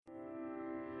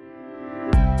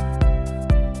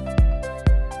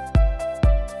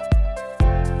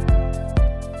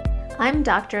I'm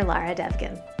Dr. Lara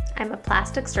Devgan. I'm a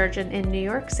plastic surgeon in New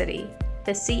York City,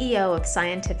 the CEO of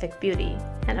Scientific Beauty,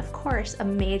 and of course, a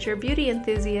major beauty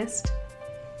enthusiast.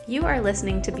 You are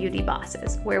listening to Beauty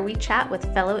Bosses, where we chat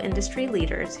with fellow industry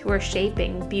leaders who are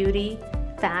shaping beauty,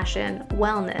 fashion,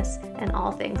 wellness, and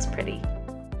all things pretty.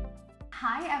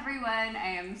 Hi everyone,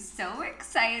 I am so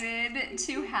excited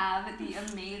to have the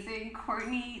amazing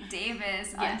Courtney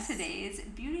Davis on today's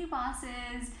Beauty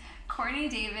Bosses. Courtney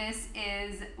Davis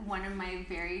is one of my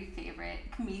very favorite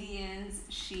comedians.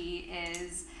 She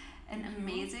is an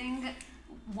amazing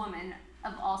woman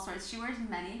of all sorts. She wears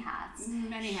many hats.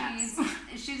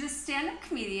 She's a stand-up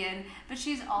comedian, but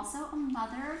she's also a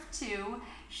mother of two.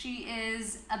 She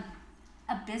is a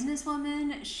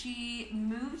businesswoman. She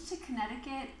moved to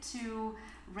Connecticut to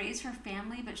raise her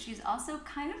family, but she's also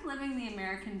kind of living the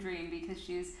American dream because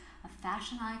she's a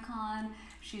fashion icon.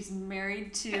 She's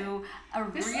married to a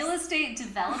real estate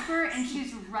developer, and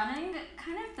she's running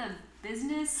kind of the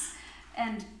business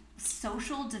and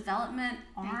social development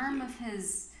arm of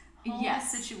his whole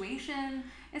situation.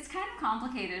 It's kind of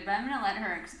complicated, but I'm going to let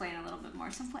her explain a little bit more.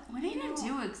 So what do you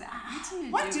do exactly?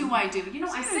 What do I do? You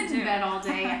know, I sit in bed all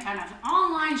day. I kind of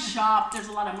online shop. There's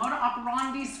a lot of motor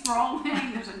operandi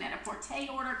scrolling. There's a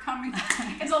Net-a-Porter order coming.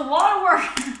 It's a lot of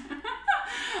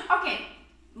work. Okay,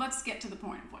 let's get to the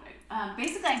point of what I do.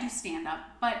 Basically, I do stand-up,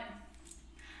 but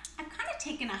I've kind of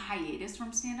taken a hiatus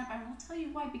from stand-up. I will tell you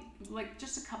why, like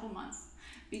just a couple months,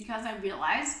 because I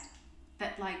realized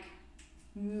that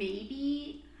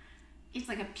maybe it's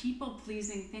like a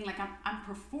people-pleasing thing. Like I'm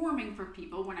performing for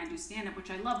people when I do stand-up,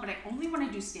 which I love, but I only want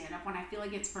to do stand-up when I feel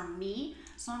like it's for me.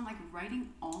 So I'm like writing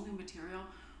all new material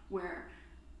where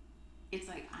it's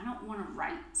like I don't want to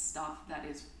write stuff that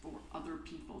is for other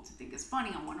people to think is funny.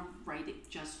 I want to write it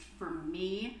just for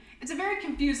me. It's a very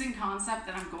confusing concept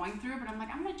that I'm going through, but I'm like,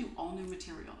 I'm going to do all new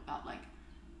material about like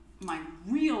my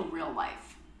real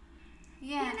life.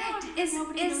 Yeah.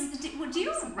 Do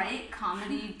you write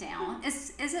comedy down?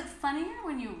 Is it funnier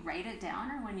when you write it down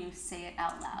or when you say it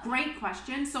out loud? Great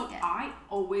question. So I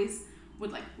always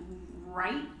would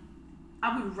write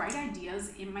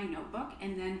ideas in my notebook,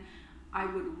 and then I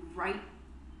would write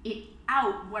it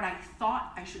out what I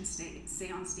thought I should say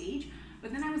on stage.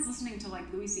 But then I was listening to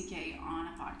Louis C.K. on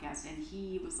a podcast, and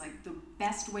he was like, the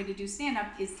best way to do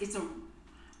stand-up is it's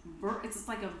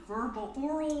like a verbal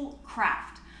oral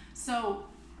craft. So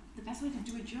the best way to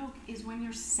do a joke is when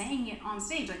you're saying it on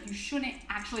stage. Like you shouldn't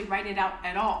actually write it out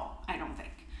at all, I don't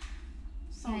think.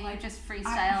 So you just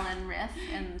freestyle and riff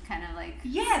and kind of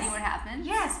see what happens.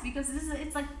 Yes, because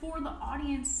it's like for the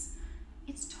audience,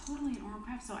 it's totally an oral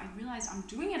craft. So I realized I'm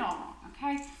doing it all wrong.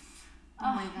 Okay.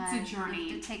 Oh my God. It's a journey.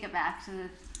 You have to take it back to the.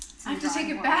 I have to take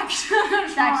it back to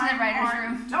the writer's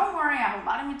room. Don't worry, I have a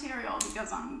lot of material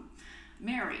because I'm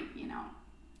married. You know,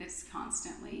 it's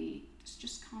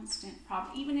just constant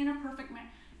problem. Even in a perfect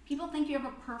marriage, people think you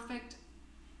have a perfect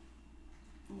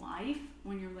life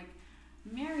when you're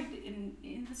married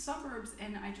in the suburbs,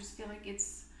 and I just feel like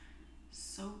it's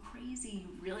so crazy. You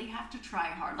really have to try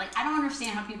hard. I don't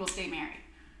understand how people stay married.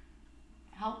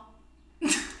 Help.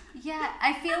 Yeah,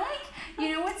 I feel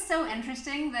like, what's so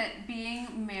interesting, that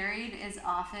being married is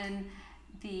often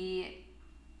the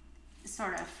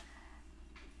sort of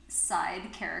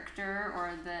side character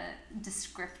or the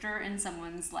descriptor in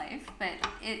someone's life, but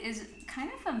it is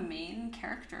kind of a main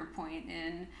character point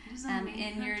in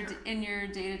your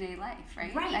day-to-day life,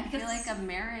 right? I feel like a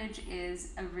marriage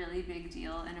is a really big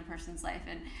deal in a person's life,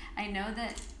 and I know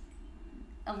that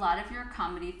a lot of your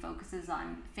comedy focuses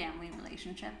on family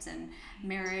relationships and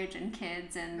marriage and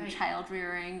kids and child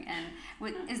rearing, and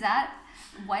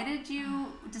why did you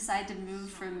decide to move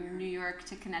from New York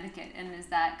to Connecticut, and is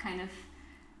that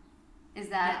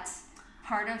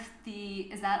part of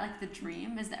the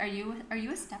dream? Are you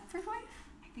a Stepford wife?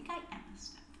 I think I am a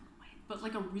Stepford wife,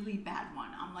 but a really bad one.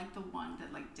 I'm the one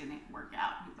that didn't work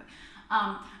out.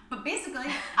 But basically,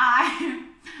 I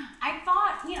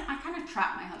thought, I kind of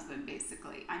trapped my husband.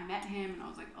 Basically, I met him and I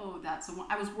was like, oh, that's the one.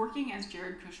 I was working as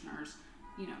Jared Kushner's.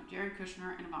 Jared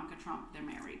Kushner and Ivanka Trump. They're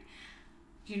married.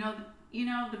 Do you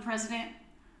know the president?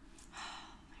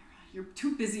 You're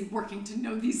too busy working to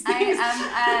know these things.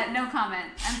 No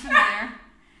comment. I'm familiar.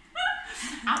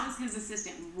 I was his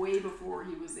assistant way before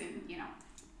he was in,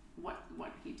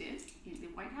 what he did in the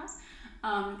White House.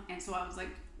 And so I was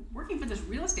working for this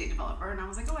real estate developer, and I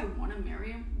was like, oh, I want to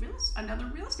marry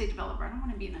another real estate developer. I don't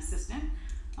want to be an assistant.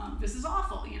 This is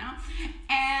awful,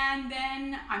 And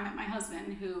then I met my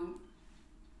husband, who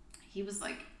he was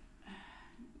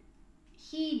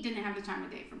he didn't have the time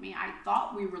of day for me. I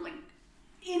thought we were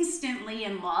instantly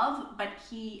in love, but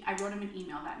I wrote him an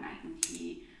email that night, and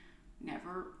he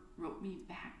never wrote me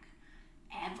back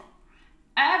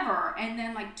ever. And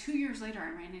then like 2 years later,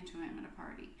 I ran into him at a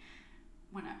party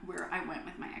where I went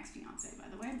with my ex-fiance, by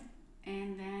the way.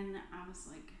 And then I was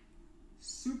like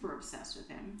super obsessed with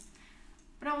him.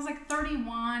 But I was like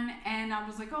 31 and I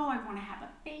was like, oh, I want to have a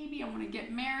baby. I want to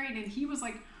get married. And he was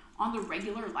like on the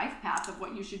regular life path of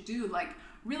what you should do. Like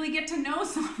really get to know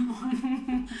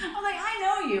someone. I was like, I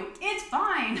know you. It's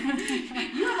fine.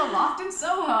 You have a loft in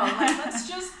Soho. Like, let's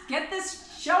just get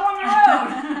this show on the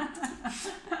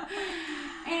road.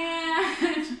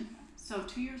 And so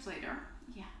 2 years later,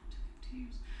 yeah, 2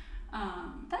 years.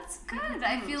 That's good.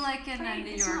 I feel like in a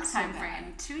New York time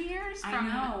frame, 2 years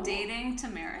from dating to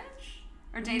marriage?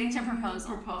 Or dating to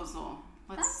proposal? Proposal.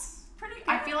 That's pretty good.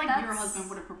 I feel like your husband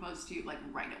would have proposed to you like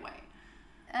right away.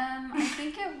 I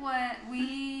think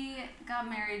we got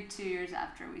married 2 years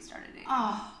after we started dating.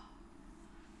 Oh.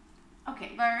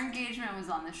 Okay. But our engagement was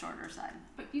on the shorter side.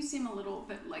 But you seem a little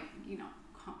bit like,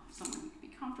 someone you could be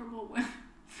comfortable with.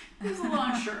 He was a little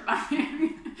unsure about me.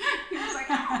 He was like,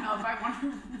 I don't know if I want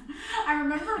to. I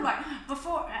remember like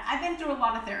before, I've been through a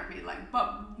lot of therapy,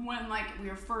 but when like we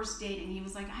were first dating, he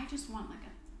was like, I just want like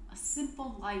a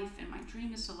simple life, and my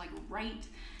dream is to like write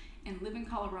and live in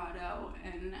Colorado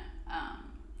and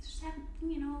just have,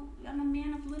 I'm a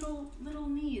man of little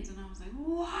needs. And I was like,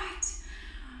 what?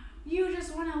 You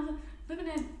just want to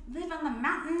live on the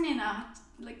mountain in a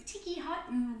like tiki hut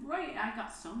and write. I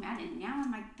got so mad, and now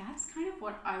I'm like, that's kind of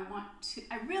what I want to.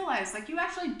 I realized like you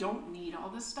actually don't need all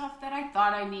this stuff that I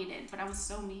thought I needed, but I was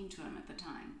so mean to him at the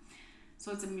time.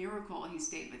 So it's a miracle he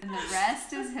stayed with me. And the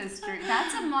rest is history.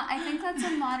 I think that's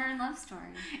a modern love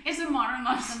story. It's a modern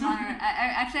love story.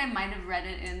 I might have read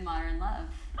it in Modern Love,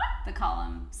 the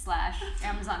column /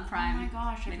 Amazon Prime. Oh my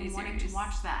gosh, I've been wanting to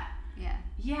watch that. Yeah.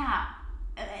 Yeah.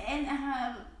 And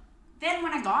then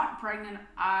when I got pregnant,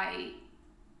 I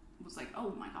was like,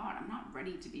 oh my God, I'm not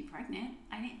ready to be pregnant.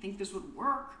 I didn't think this would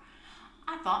work.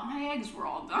 I thought my eggs were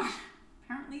all done.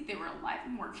 Apparently they were alive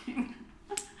and working.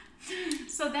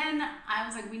 So then I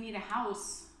was like, we need a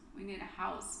house. We need a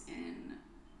house in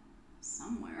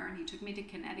somewhere. And he took me to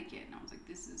Connecticut, and I was like,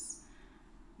 this is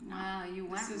wow, you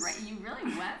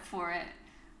really went for it.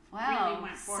 Wow, really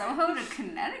went for Soho to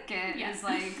Connecticut is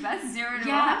like, that's 0 to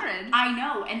 100. I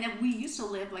know. And then we used to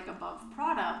live like above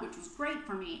Prada, which was great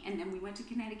for me. And then we went to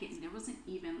Connecticut, and there wasn't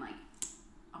even like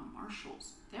a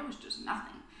Marshall's. There was just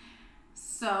nothing.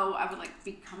 So I would like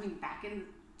be coming back into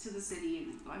the city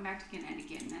and going back to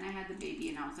Connecticut. And then I had the baby,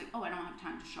 and I was like, oh, I don't have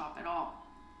time to shop at all.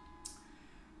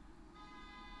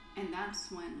 And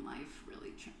that's when life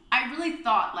really changed. I really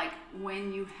thought like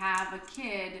when you have a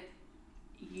kid,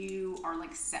 you are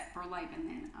like set for life, and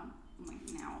then I'm like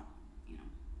now,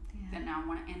 then now I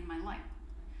want to end my life.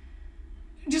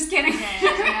 Just kidding.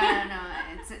 Yeah, no,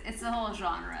 it's a whole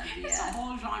genre. Yeah. It's a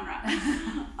whole genre.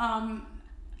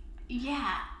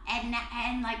 Yeah,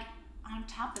 and like on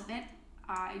top of it,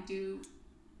 I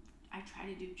try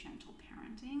to do gentle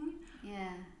parenting.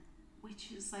 Yeah.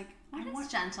 Which is like what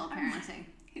is gentle parenting?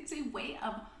 It's a way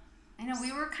of. I know,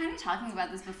 we were kind of talking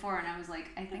about this before, and I was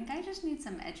like, I think I just need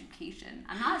some education.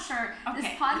 I'm not sure. Okay,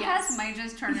 this podcast might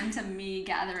just turn into me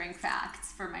gathering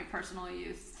facts for my personal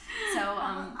use. So,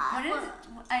 what is?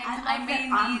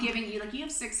 I'm giving you like you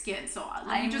have 6 kids, so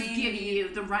let me just give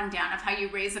you the rundown of how you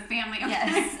raise a family. Okay?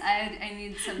 Yes, I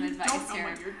need some advice Don't know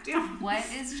what you're doing. What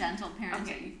is gentle parenting?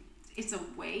 Okay, it's a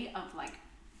way of like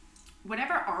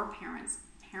whatever our parents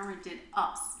parented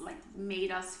us, like made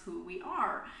us who we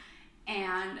are.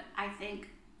 And I think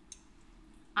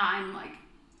I'm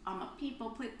a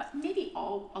people pleaser, but maybe a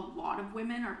lot of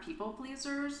women are people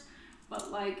pleasers,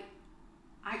 but like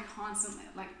I constantly,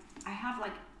 like I have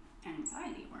like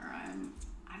anxiety where I'm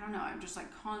just like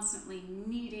constantly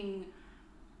needing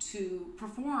to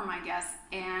perform, I guess.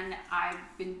 And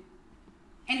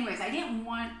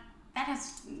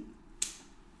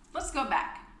let's go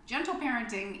back. Gentle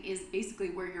parenting is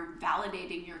basically where you're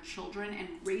validating your children and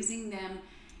raising them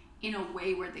in a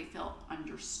way where they feel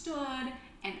understood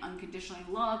and unconditionally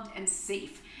loved and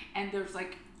safe. And there's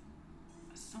like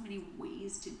so many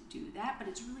ways to do that, but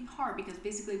it's really hard because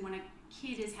basically when a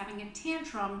kid is having a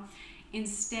tantrum,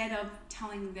 instead of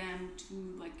telling them to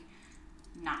like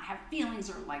not have feelings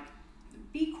or like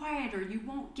be quiet or you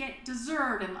won't get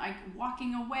dessert and like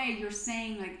walking away, you're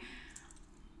saying like,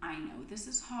 I know this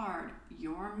is hard,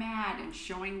 you're mad, and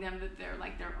showing them that they're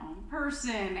like their own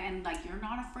person and like you're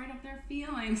not afraid of their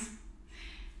feelings,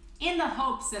 in the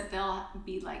hopes that they'll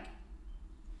be like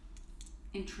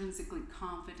intrinsically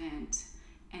confident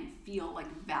and feel like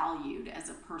valued as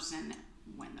a person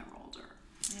when they're older.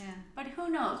 Yeah. But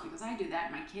who knows, because I do that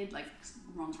and my kid like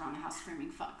runs around the house screaming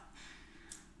fuck.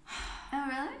 Oh,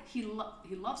 really?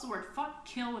 He loves the word fuck,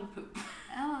 kill, and poop.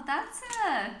 Oh, that's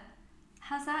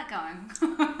how's that going?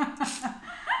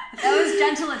 That was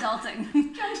gentle adulting.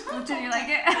 Did you like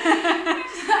it?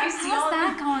 How's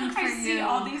that going for you? I see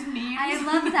all these memes. I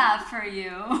love that for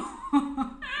you.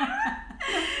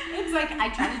 It's like I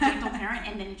try to gentle parent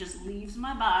and then it just leaves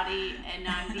my body and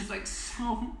I'm just like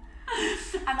so...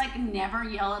 I like never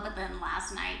yell it, but then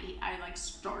last night I like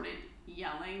started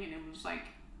yelling and it was like...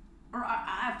 Or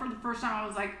I for the first time I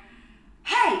was like,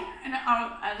 hey! And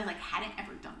I like hadn't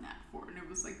ever done that before. And it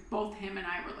was like both him and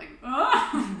I were like,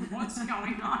 oh, what's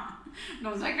going on? And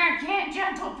I was like, I can't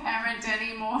gentle parent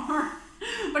anymore.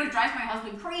 But it drives my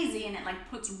husband crazy and it like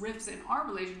puts rifts in our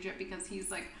relationship because he's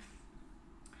like,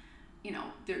 you know,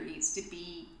 there needs to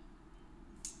be,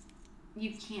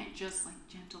 you can't just like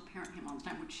gentle parent him all the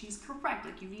time, which she's correct.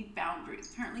 Like you need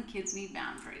boundaries. Apparently kids need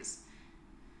boundaries.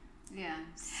 Yeah.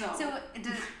 So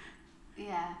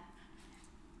yeah.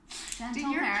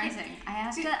 Gentle parenting. I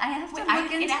have to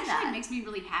look into that. It actually makes me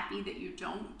really happy that you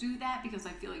don't do that because I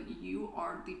feel like you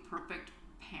are the perfect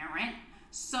parent.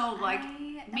 So like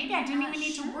maybe I didn't even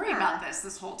need to worry about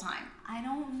this whole time. I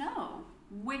don't know.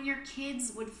 When your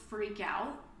kids would freak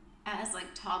out, as like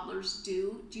toddlers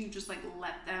do you just like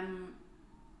let them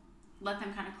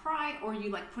kind of cry, or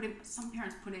you like some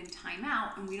parents put in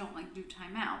timeout, and we don't like do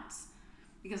timeouts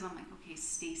because I'm like, okay,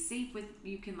 stay safe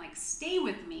you can like stay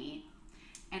with me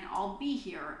and I'll be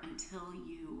here until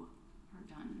you are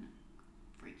done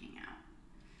freaking out.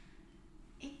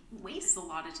 It wastes a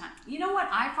lot of time. You know what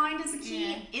I find is a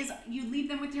key is you leave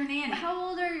them with your nanny. How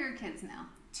old are your kids now?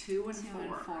 2 and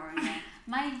 4. Yeah.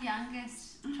 My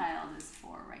youngest child is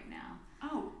 4 right now.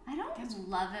 Oh, I don't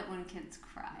love it when kids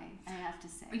cry, I have to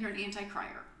say. You're an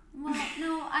anti-crier. Well,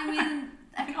 no, I mean,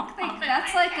 I think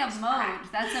that's like a mode.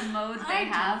 That's a mode they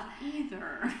have.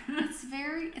 Either.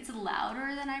 It's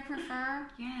louder than I prefer.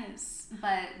 Yes.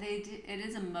 But it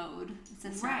is a mode. It's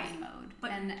a certain mode.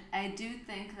 And I do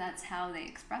think that's how they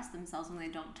express themselves when they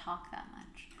don't talk that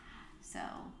much. So.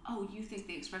 Oh, you think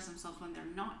they express themselves when they're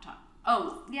not talking?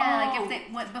 Oh. Yeah,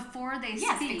 like if before they speak.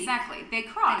 Yes, exactly. They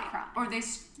cry. Or they,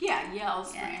 yell,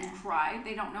 scream, cry.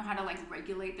 They don't know how to like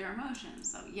regulate their emotions.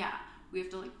 So yeah. We have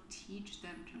to like teach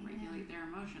them to regulate their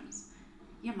emotions.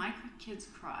 Yeah, my kids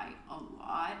cry a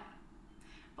lot,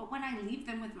 but when I leave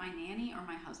them with my nanny or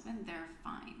my husband, they're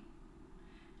fine.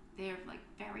 They're like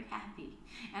very happy,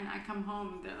 and I come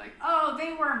home and they're like, "Oh,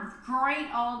 they were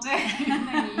great all day," and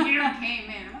then you came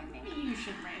in. I'm like, maybe you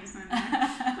should raise them.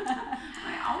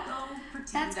 I'll go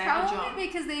pretend. That's probably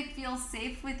because they feel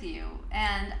safe with you,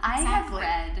 and I've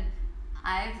read,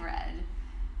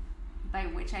 by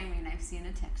which I mean I've seen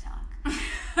a TikTok.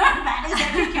 That is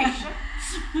education.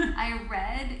 I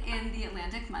read in the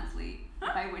Atlantic Monthly,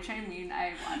 by which I mean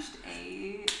I watched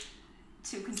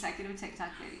 2 consecutive TikTok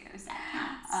videos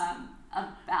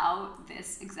about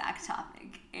this exact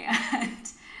topic. And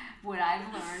what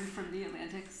I've learned from the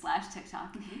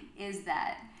Atlantic/TikTok is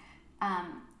that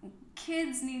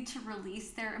kids need to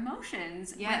release their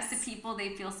emotions with the people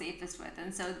they feel safest with,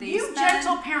 and so they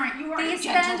gentle parent, you are a gentle parent.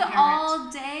 They spend all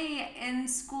day in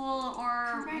school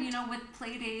or with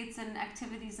play dates and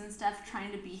activities and stuff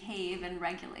trying to behave and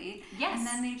regulate. Yes, and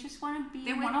then they just want to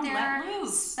be with their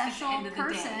special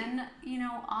person.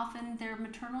 Often their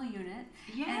maternal unit,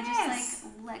 and just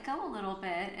like let go a little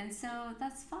bit, and so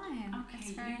that's fine. Okay,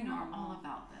 that's very normal. All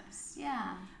about this.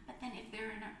 Yeah, but then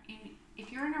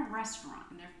if you're in a restaurant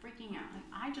and they're freaking out, like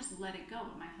I just let it go.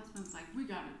 But my husband's like, we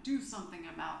gotta do something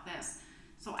about this.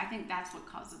 So I think that's what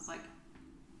causes like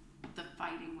the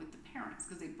fighting with the parents,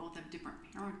 because they both have different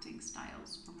parenting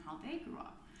styles from how they grew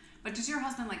up. But does your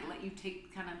husband like let you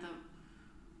take kind of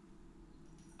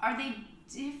are they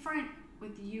different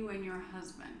with you and your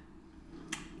husband?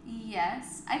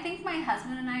 Yes, I think my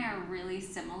husband and I are really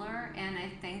similar, and I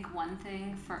think one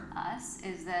thing for us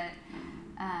is that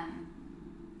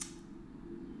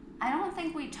I don't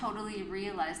think we totally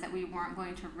realized that we weren't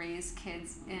going to raise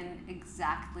kids in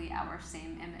exactly our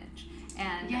same image.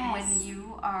 And when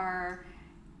you are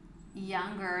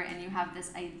younger and you have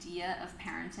this idea of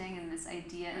parenting and this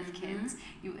idea of kids,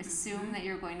 you assume that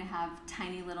you're going to have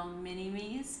tiny little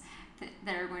mini-me's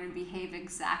that are going to behave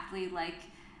exactly like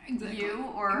you,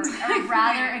 or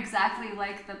rather exactly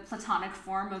like the platonic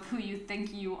form of who you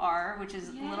think you are, which is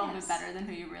a little bit better than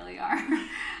who you really are,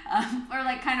 or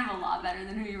like kind of a lot better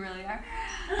than who you really are.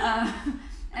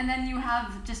 And then you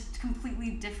have just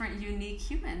completely different, unique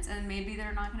humans, and maybe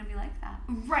they're not going to be like that.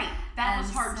 Right. That was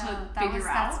hard to figure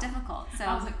out. That's difficult. So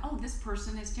I was like, oh, this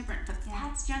person is different. But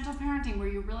that's gentle parenting, where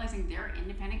you're realizing they're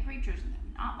independent creatures and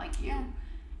they're not like you.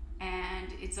 And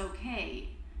it's okay.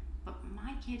 But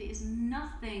my kid is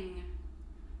nothing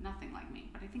nothing like me.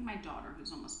 But I think my daughter,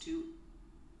 who's almost 2,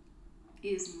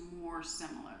 is more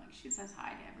similar. Like, she says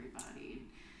hi to everybody.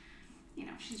 You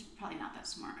know, she's probably not that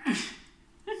smart.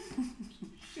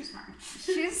 She's smart.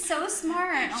 She's so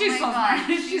smart. She's oh my so God.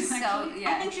 smart. She's so,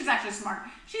 yeah. I think she's actually smart.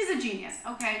 She's a genius,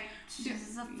 okay?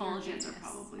 She's a full Your genius. kids are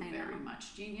probably very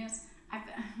much genius. I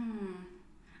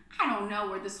don't know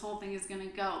where this whole thing is going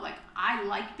to go. Like, I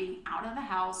like being out of the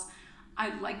house.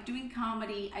 I like doing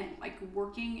comedy. I like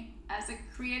working as a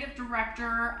creative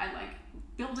director. I like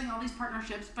building all these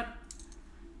partnerships. But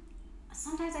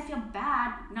sometimes I feel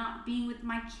bad not being with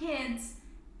my kids.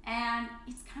 And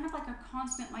it's kind of like a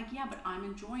constant, like, yeah, but I'm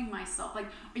enjoying myself. Like,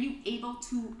 are you able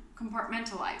to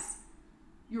compartmentalize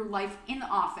your life in the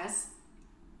office?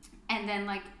 And then,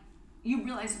 like, you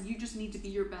realize you just need to be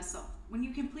your best self. When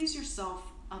you can please yourself,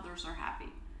 others are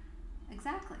happy.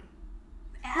 Exactly.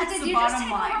 That's did the you bottom just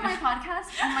take line. over my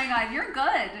podcast? Oh my God, you're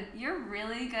good. You're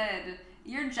really good.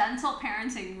 You're gentle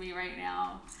parenting me right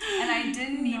now. And I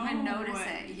didn't even notice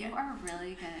it. You are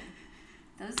really good.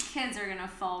 Those kids are going to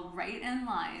fall right in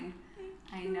line.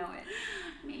 I know it.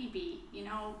 Maybe. You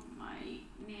know, my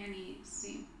nanny,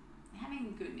 having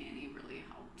a good nanny really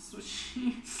helps.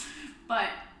 But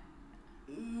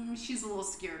she's a little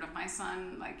scared of my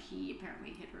son. Like, he apparently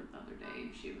hit her the other day.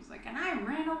 And she was like, and I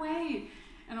ran away.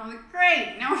 And I was like,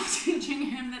 great. Now we're teaching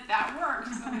him that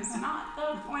works. So it's not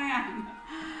the plan.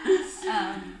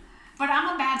 But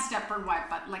I'm a bad Stepford wife.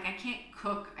 But, like, I can't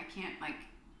cook. I can't, like...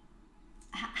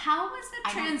 How was the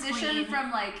transition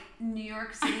from, like, New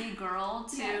York City girl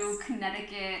to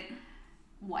Connecticut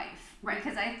wife? Right.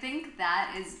 Because I think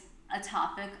that is a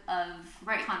topic of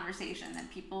conversation that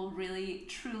people really,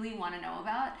 truly want to know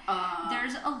about.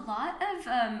 There's a lot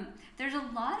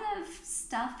of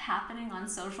stuff happening on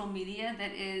social media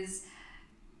that is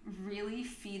really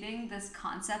feeding this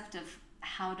concept of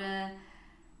how to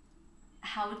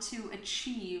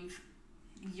achieve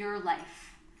your life.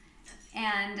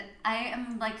 And I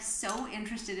am, like, so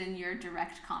interested in your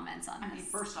direct comments on this. I mean,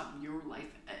 first off, your life,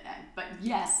 but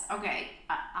yes, okay,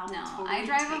 I'll totally I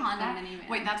drive a take Honda that. minivan.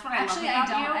 Wait, that's what I Actually, love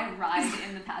about I don't. you. I ride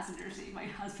in the passenger seat. My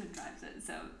husband drives it,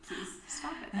 so please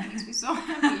stop it. That makes me so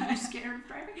happy. You're scared of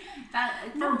driving.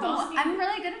 I'm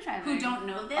really good at driving. Who don't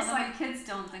know this, although my kids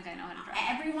don't think I know how to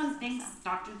drive. Everyone thinks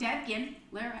Dr. Devkin,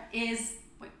 Lara, is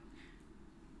that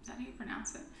how you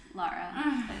pronounce it? Lara.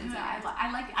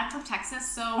 I'm from Texas,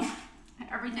 so.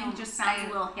 Everything just sounds a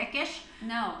little hickish.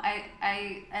 No, I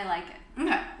like it.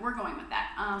 Okay, we're going with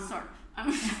that. Sort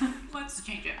of. Let's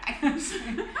change it.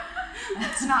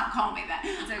 Let's not call me that.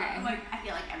 It's okay. I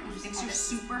feel like everyone thinks you're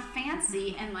super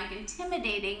fancy and, like,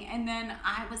 intimidating. And then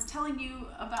I was telling you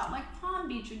about, like, Palm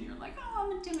Beach, and you're like, oh,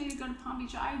 I'm intimidated to go to Palm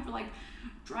Beach. I like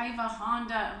drive a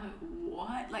Honda. I'm like,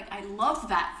 what? Like, I love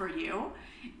that for you.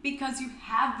 Because you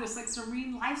have this, like,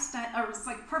 serene lifestyle, or it's,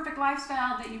 like, perfect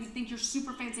lifestyle that you would think you're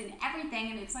super fancy and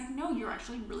everything, and it's like, no, you're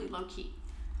actually really low-key.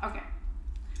 Okay.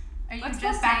 Are you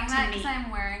just saying that because I'm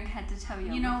wearing head-to-toe yoga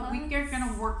clothes? We're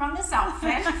going to work on this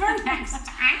outfit for next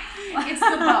time. It's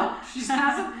the bow. She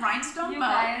has a rhinestone bow. You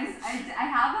guys, I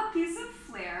have a piece of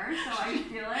flair, so I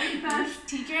feel like that's...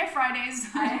 TJ Fridays.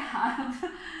 I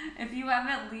have... If you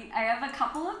haven't, I have a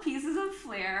couple of pieces of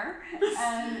flair,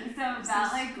 and so that,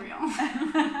 like, real.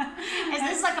 Is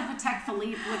this like a Patek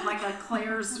Philippe with, like, a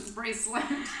Claire's bracelet?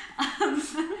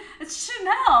 It's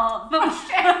Chanel, but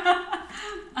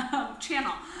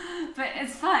Channel, but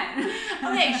it's fine.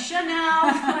 Okay,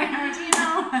 Chanel, Claire, do you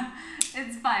know?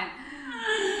 It's fine.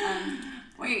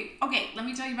 Wait, okay, let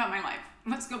me tell you about my life.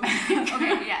 Let's go back.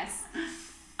 Okay, yes.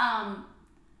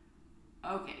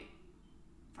 Okay,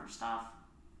 first off,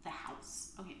 the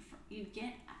house. Okay, you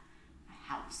get a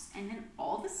house, and then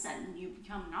all of a sudden you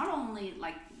become not only,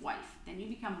 like, wife, then you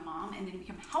become mom, and then you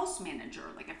become house manager.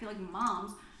 Like, I feel like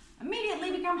moms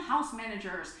immediately become house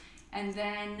managers, and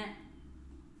then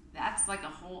that's like a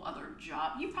whole other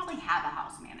job. You probably have a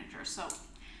house manager, so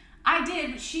I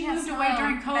did. She moved away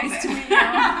during COVID. Nice to meet you.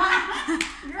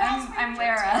 I'm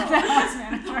Lara, the house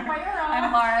manager.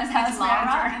 I'm Lara's house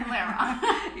manager. And Lara.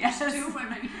 Yes. There's 2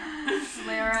 women here.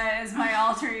 Lara is my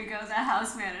alter ego, the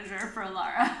house manager for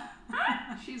Lara.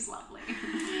 She's lovely.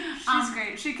 She's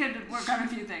great. She could work on a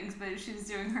few things, but she's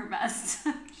doing her best.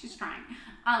 She's trying.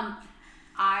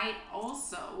 I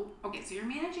also, okay, so you're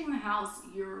managing the house.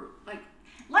 You're, like,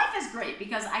 life is great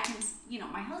because I can,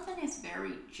 my husband is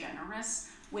very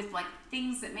generous with, like,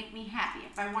 things that make me happy.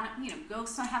 If I want to, go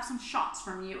have some shots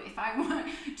from you. If I want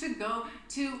to go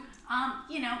to,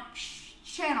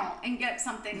 Channel and get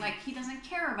something, like, he doesn't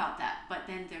care about that. But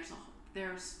then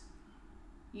there's,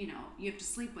 you have to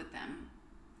sleep with them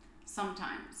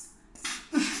sometimes.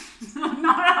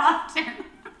 Not often.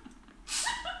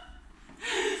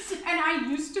 I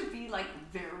used to be like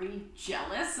very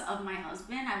jealous of my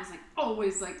husband. I was like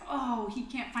always like, oh, he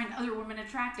can't find other women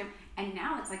attractive. And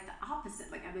now it's like the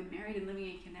opposite. Like I've been married and living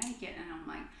in Connecticut, and I'm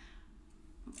like,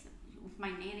 if my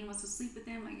nanny wants to sleep with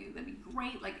him, like that'd be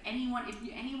great. Like anyone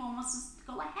wants to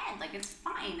go ahead, like it's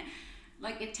fine.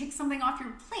 Like it takes something off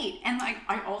your plate. And like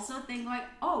I also think like,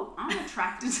 oh, I'm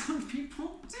attracted to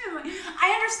people too. Like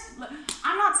I understand.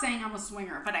 I'm not saying I'm a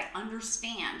swinger, but I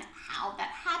understand how that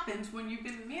happens when you've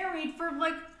been married for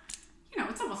like,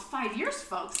 it's almost 5 years,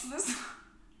 folks. Let's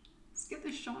get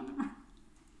this show on the road.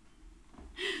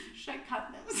 Should I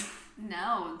cut this?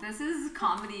 No, this is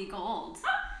comedy gold.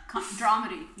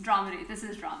 Dramedy. This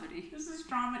is dramedy. This is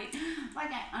dramedy. Like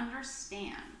I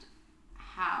understand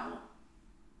how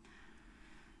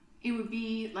it would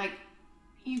be like,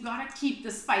 you gotta keep the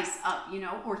spice up,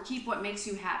 or keep what makes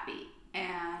you happy.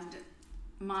 And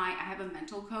I have a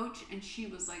mental coach, and she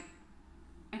was like,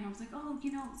 and I was like, oh,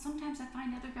 sometimes I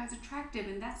find other guys attractive,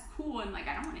 and that's cool, and like,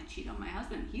 I don't want to cheat on my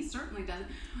husband. He certainly doesn't.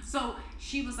 So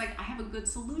she was like, I have a good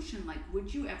solution. Like,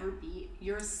 would you ever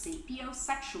you're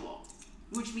sapiosexual,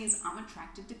 which means I'm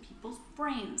attracted to people's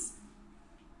brains.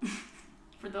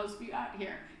 For those of you out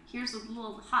here, here's a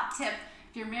little hot tip.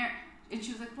 If you're married, and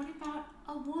she was like, what about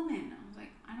a woman? I was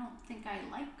like, I don't think I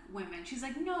like women. She's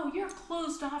like, no, you're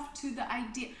closed off to the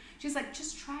idea. She's like,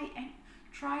 just try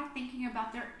thinking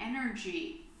about their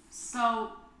energy.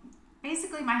 So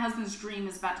basically my husband's dream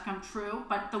is about to come true,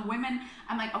 but the women,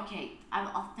 I'm like, okay,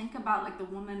 I'll think about like the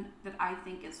woman that I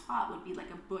think is hot would be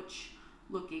like a butch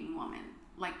looking woman,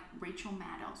 like Rachel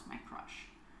Maddow's my crush.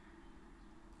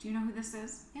 Do you know who this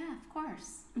is? Yeah, of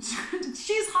course.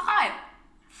 She's hot.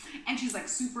 And she's like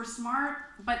super smart,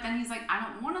 but then he's like, I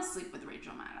don't want to sleep with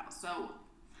Rachel Maddow. So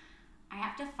I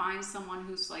have to find someone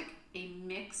who's like a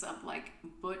mix of like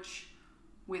butch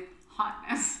with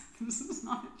hotness. This is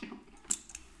not a joke.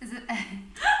 Is it?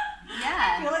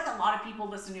 Yeah. I feel like a lot of people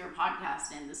listen to your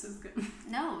podcast, and this is good.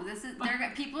 No,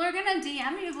 people are gonna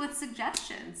DM you with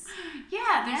suggestions.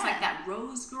 Yeah, there's like that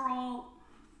Rose girl.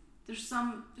 There's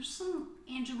some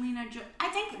Angelina I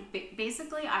think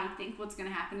basically what's going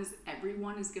to happen is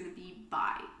everyone is going to be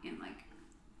bi in like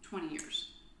 20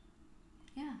 years.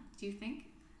 Yeah. Do you think?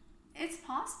 It's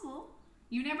possible.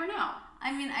 You never know.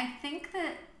 I mean, I think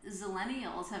that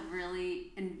Zillennials have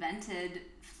really invented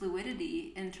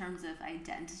fluidity in terms of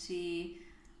identity.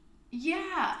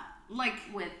 Yeah. Like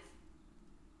with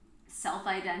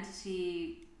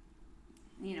self-identity,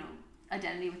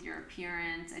 identity with your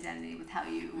appearance, identity with how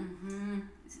you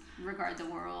regard the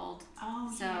world.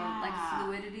 Oh, so like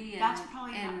fluidity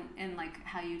and like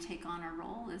how you take on a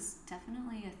role is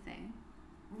definitely a thing.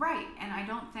 Right. And I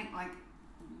don't think like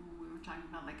we were talking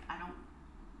about, like I don't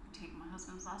take my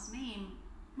husband's last name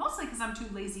mostly because I'm too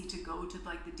lazy to go to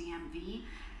like the DMV.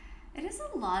 It is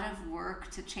a lot of work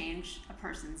to change a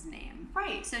person's name.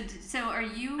 Right. So are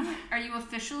you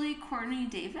officially Courtney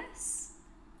Davis?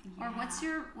 Yeah. Or what's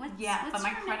but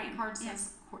my credit name? card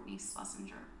says Courtney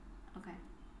Schlesinger. Okay.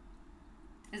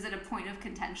 Is it a point of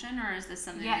contention, or is this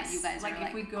something that you guys like are like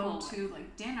if we go cool to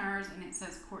like dinners and it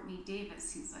says Courtney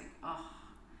Davis, he's like, oh,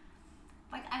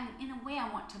 like in a way I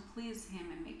want to please him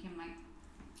and make him like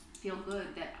feel good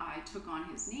that I took on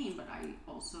his name, but I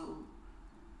also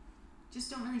just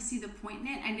don't really see the point in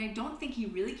it, and I don't think he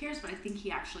really cares, but I think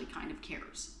he actually kind of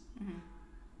cares. Mm-hmm.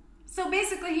 So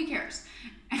basically, he cares.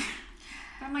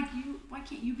 But I'm like, why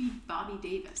can't you be Bobby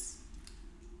Davis?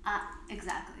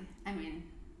 Exactly. I mean,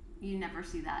 you never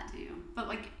see that, do you? But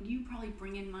like, you probably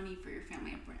bring in money for your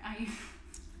family.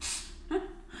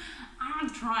 I'm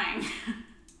trying.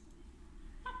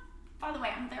 By the way,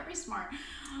 I'm very smart.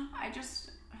 I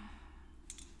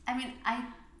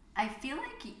feel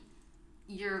like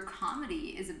your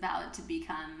comedy is about to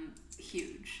become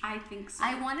huge. I think so.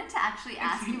 I wanted to actually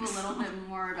ask you a little bit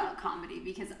more about comedy,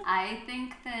 because I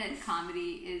think that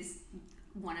comedy is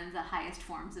one of the highest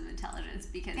forms of intelligence.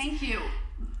 Because thank you.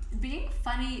 Being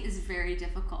funny is very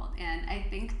difficult, and I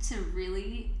think to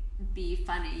really be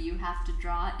funny, you have to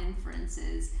draw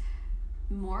inferences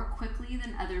more quickly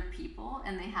than other people,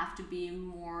 and they have to be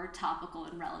more topical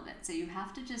and relevant. So you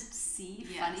have to just see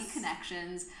funny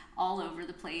connections all over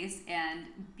the place and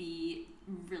be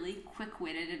really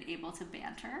quick-witted and able to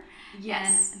banter.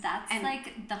 Yes. And that's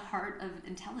like the heart of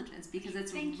intelligence, because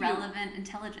it's relevant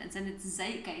intelligence and it's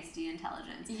zeitgeisty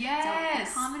intelligence. Yes.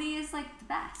 So comedy is like the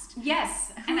best.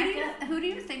 Yes. Who do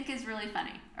you think is really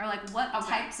funny? Or like what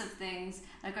types of things?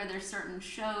 Like, are there certain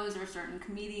shows or certain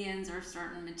comedians or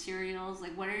certain materials?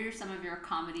 Like, what are some of your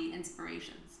comedy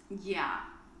inspirations? Yeah.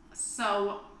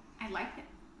 So I like it.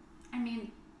 I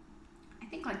mean, I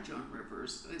think like Joan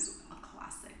Rivers is a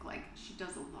classic. Like she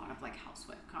does a lot of like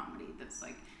housewife comedy that's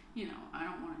like, you know, I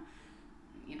don't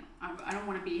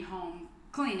want to be home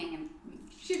cleaning, and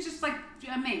she's just like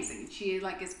amazing. She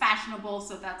like is fashionable,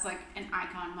 so that's like an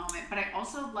icon moment. But I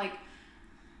also like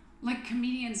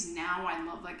comedians now. I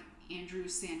love like Andrew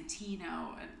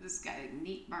Santino and this guy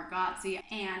Nate Bargatze,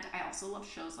 and I also love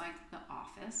shows like The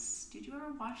Office. Did you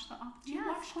ever watch The Office? Did you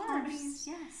watch of course. Courtney's?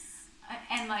 Yes.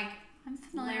 And like I'm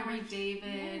familiar Larry with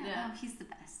David. Yeah. Oh, he's the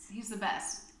best. He's the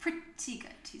best. Pretty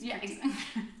good. He's Yeah, pretty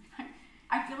exactly.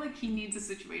 I feel like he needs a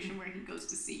situation where he goes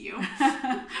to see you.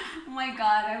 Oh my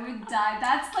god, I would die.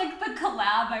 That's like the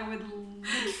collab I would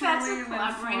literally That's a live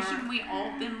collaboration for. we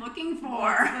all been looking for.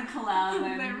 That's the collab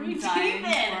I'm Larry dying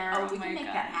David. for. Oh, we my can make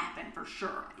god. that happen for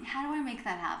sure. How do I make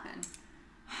that happen?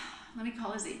 Let me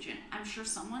call his agent. I'm sure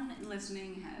someone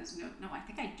listening has no. I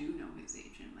think I do know his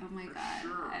agent. Like, Oh my for god,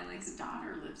 sure. I like His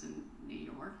daughter lives in New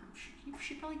York. I'm sure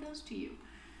she probably goes to you.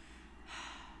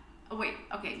 Oh wait,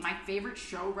 okay. My favorite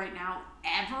show right now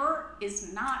ever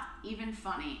is not even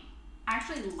funny. I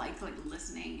actually like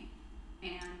listening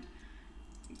and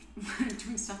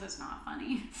doing stuff that's not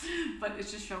funny, but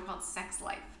it's just a show called Sex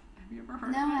Life. Have you ever heard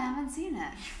of it? No, I haven't seen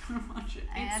it. You gotta watch it.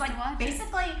 I It's have like to watch it.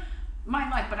 basically my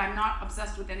life, but I'm not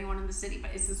obsessed with anyone in the city.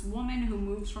 But it's this woman who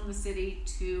moves from the city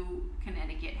to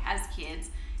Connecticut, has kids,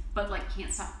 but like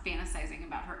can't stop fantasizing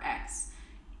about her ex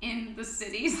in the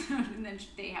cities, and then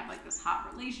they have like this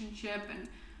hot relationship, and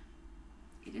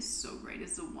it is so great.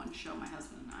 It's the one show my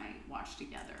husband and I watch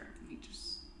together.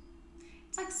 It's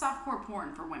like softcore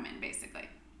porn for women, basically.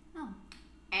 Oh.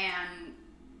 And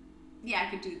yeah,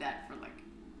 I could do that for like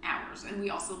hours. And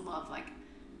we also love like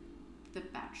The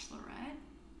Bachelorette.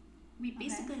 We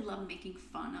basically love making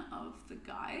fun of the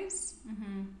guys.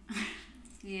 Mm-hmm.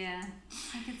 Yeah,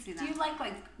 I could see that. Do you like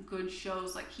good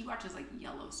shows? Like he watches like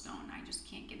Yellowstone. I just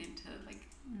can't get into like.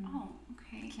 Oh,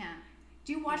 okay. I can't.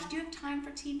 Do you watch? Do you have time for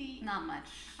TV? Not much.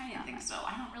 I didn't Not think much. so.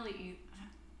 I don't really.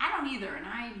 I don't either, and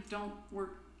I don't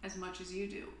work as much as you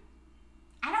do.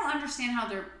 I don't understand how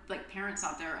there are like parents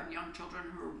out there of young children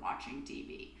who are watching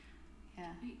TV. Yeah.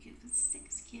 Wait,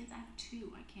 6 kids. I have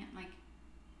 2. I can't like.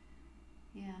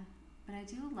 Yeah, but I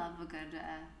do love a good.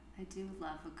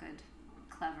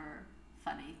 Clever,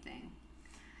 funny thing.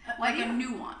 Like a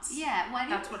nuance. Yeah. Why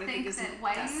do That's you what I think think is that? the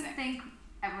Why best do you thing. think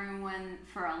everyone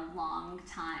for a long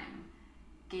time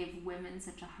gave women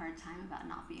such a hard time about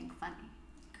not being funny?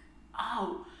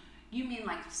 Oh, you mean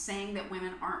like saying that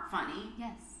women aren't funny?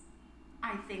 Yes.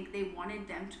 I think they wanted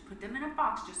them to put them in a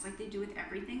box just like they do with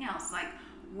everything else. Like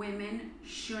women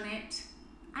shouldn't.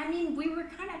 I mean, we were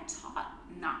kind of taught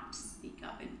not to speak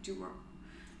up and do our,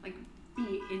 like,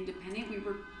 be independent. We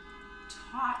were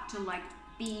taught to like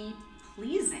be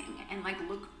pleasing and like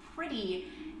look pretty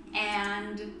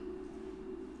and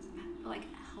like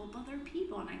help other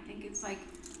people. And I think it's like,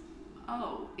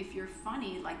 oh, if you're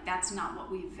funny, like that's not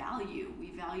what we value.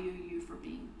 We value you for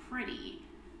being pretty.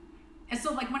 And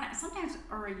so like when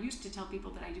I used to tell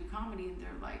people that I do comedy and they're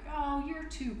like, oh, you're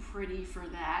too pretty for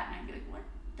that. And I'd be like, what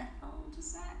the hell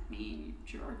does that mean, you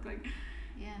jerk? Like,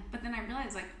 Yeah. but then I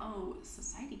realized like, oh,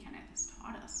 society kind of has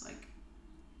taught us like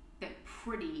that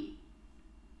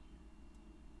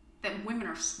women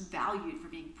are valued for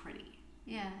being pretty.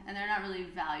 Yeah, and they're not really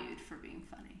valued for being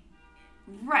funny.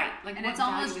 Right. Like, And what it's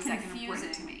almost value is that going to bring to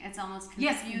confusing. me? It's almost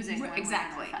Yes, confusing when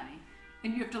exactly. women are funny.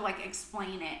 And you have to like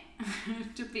explain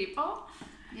it to people.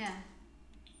 Yeah.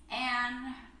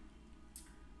 And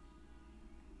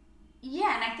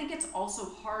yeah, and I think it's also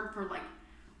hard for like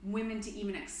women to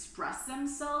even express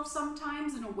themselves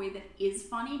sometimes in a way that is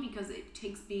funny because it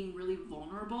takes being really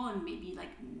vulnerable and maybe like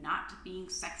not being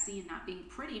sexy and not being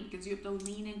pretty because you have to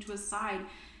lean into a side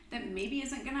that maybe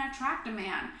isn't going to attract a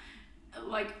man.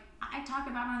 Like I talk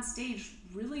about on stage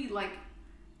really like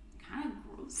kind of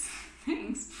gross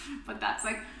things, but that's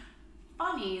like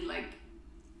funny. Like,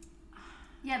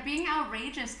 Yeah, being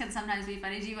outrageous can sometimes be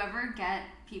funny. Do you ever get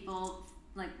people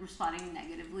like responding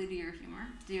negatively to your humor?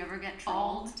 Do you ever get trolled?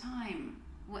 all the time.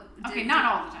 What, Okay, not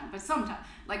all the time, but sometimes.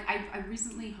 Like, I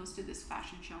recently hosted this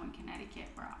fashion show in Connecticut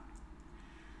where,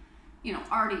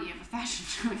 already you have a fashion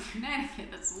show in Connecticut.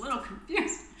 That's a little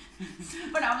confusing.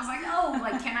 But I was like, oh,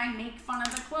 like, can I make fun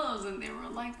of the clothes? And they were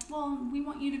like, well, we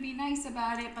want you to be nice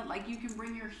about it, but, like, you can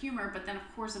bring your humor. But then, of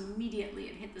course, immediately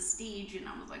it hit the stage, and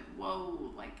I was like, whoa,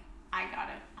 like, I got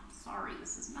it. I'm sorry,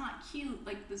 this is not cute.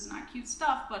 Like, this is not cute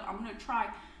stuff, but I'm going to try.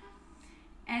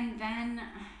 And then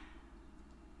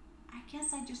I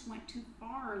guess I just went too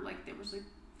far. Like, there was, like,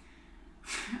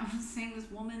 I was saying this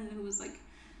woman who was, like,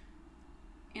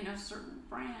 in a certain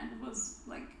brand was,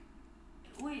 like,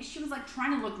 she was, like,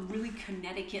 trying to look really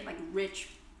Connecticut, like, rich,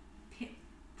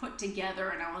 put together,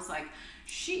 and I was like,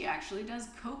 she actually does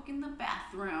coke in the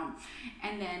bathroom.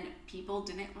 And then people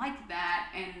didn't like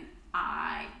that, and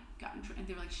I got in trouble, and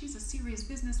they were like, she's a serious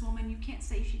businesswoman, you can't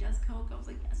say she does coke. I was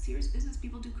like, yeah, serious business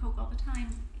people do coke all the time,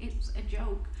 it's a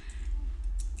joke.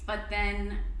 But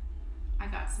then I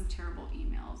got some terrible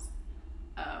emails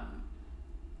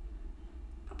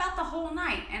about the whole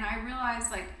night, and I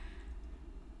realized, like,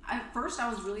 at first I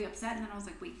was really upset, and then I was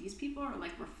like, wait, these people are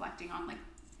like reflecting on, like,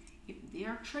 if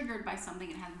they're triggered by something,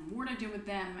 it has more to do with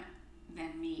them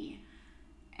than me.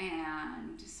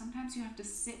 And sometimes you have to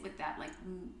sit with that, like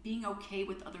being okay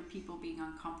with other people being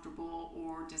uncomfortable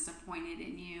or disappointed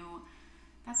in you.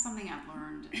 That's something I've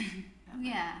learned.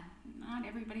 Yeah. Not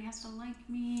everybody has to like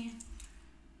me,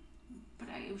 but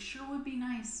it sure would be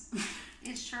nice.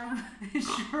 It sure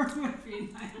would be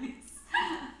nice.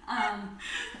 I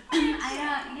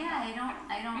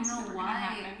don't know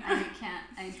why.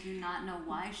 I do not know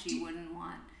why she wouldn't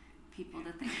want people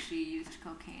to think she used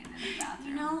cocaine in the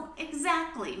bathroom. No,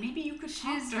 exactly. Maybe you could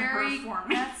talk She's to very, her for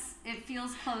me. It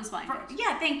feels close-minded.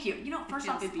 Yeah, thank you. You know, first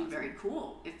off, it'd be very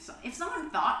cool if someone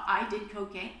thought I did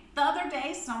cocaine. The other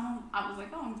day, I was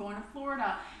like, oh, I'm going to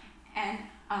Florida, and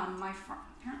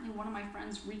apparently one of my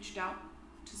friends reached out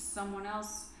to someone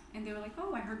else, and they were like,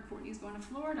 oh, I heard Courtney's going to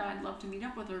Florida. I'd love to meet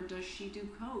up with her. Does she do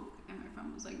coke? And my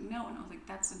friend was like, no. And I was like,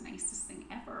 that's the nicest thing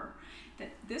ever, that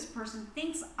this person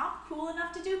thinks I'm cool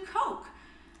enough to do coke.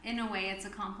 In a way, it's a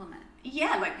compliment.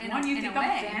 Yeah, like, one, you think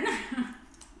I'm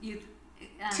thin.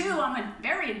 Two, I'm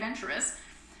very adventurous.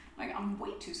 Like, I'm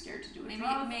way too scared to do it.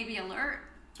 Maybe alert.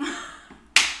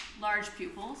 Large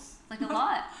pupils, like a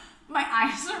lot. My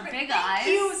eyes are big. Thank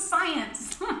you,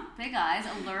 science. Big eyes,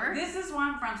 alert. This is why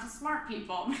I'm friends with smart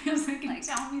people, because they can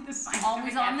tell me the science.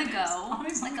 Always on the go.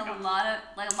 Always like a lot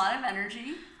of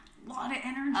energy. A lot of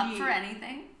energy. Up for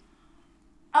anything.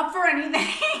 Up for anything.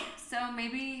 So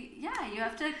maybe, yeah, you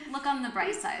have to look on the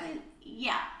bright side.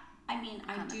 Yeah. I mean,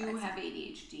 I do have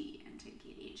ADHD and take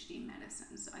ADHD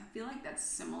medicine, so I feel like that's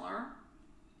similar.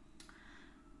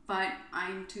 But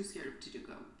I'm too scared to do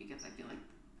coke because I feel like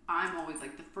I'm always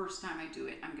like, the first time I do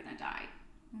it, I'm gonna die.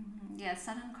 Mm-hmm. Yeah,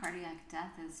 sudden cardiac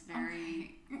death is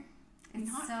very. Okay.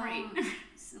 It's not so great.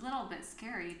 It's a little bit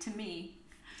scary to me.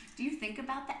 Do you think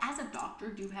about that as a doctor?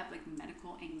 Do you have like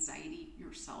medical anxiety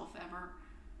yourself ever?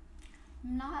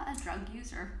 I'm not a drug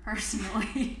user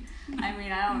personally. I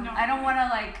mean, I don't want to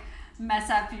like mess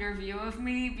up your view of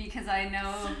me, because I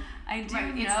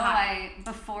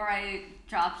before I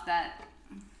dropped that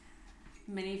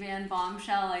minivan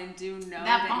bombshell, I do know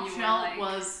that bombshell you were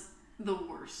like, was the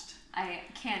worst. I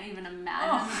can't even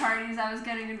imagine the parties I was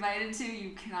getting invited to.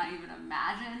 You cannot even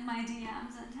imagine my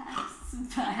DMs and texts.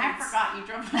 But I forgot you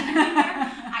drove the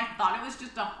minivan. I thought it was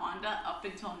just a Honda up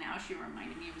until now. She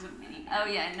reminded me it was a minivan. Oh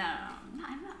yeah, no.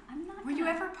 I'm not. Were you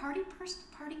ever a party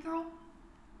girl?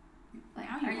 Like,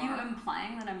 are you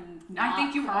implying that I'm not? I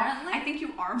think you currently? are. I think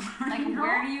you are. Like,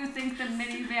 where do you think the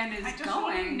minivan is I just going?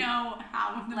 want to know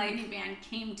how the minivan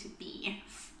came to be.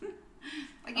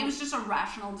 Like, it was just a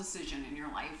rational decision in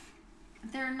your life.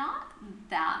 There are not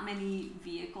that many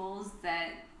vehicles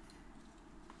that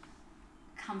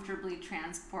comfortably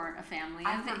transport a family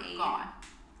of the age.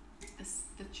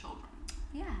 The children.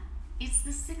 Yeah. It's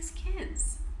the 6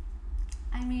 kids.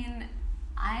 I mean,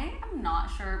 I am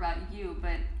not sure about you,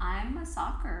 but I'm a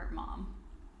soccer mom.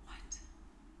 What?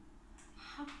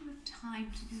 How do you have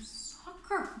time to do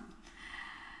soccer?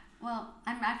 Well,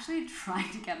 I'm actually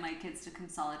trying to get my kids to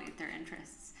consolidate their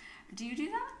interests. Do you do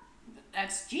that?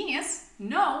 That's genius.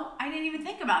 No, I didn't even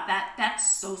think about that.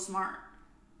 That's so smart.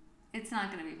 It's not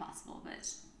going to be possible,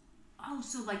 but... Oh,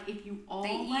 so like if you all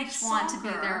they like each want to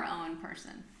soccer, be their own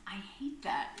person. I hate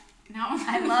that. Now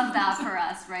I love that for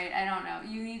us, right? I don't know.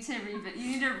 You need to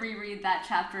reread that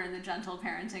chapter in the Gentle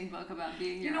Parenting book about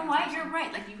being your own person. You know what? You're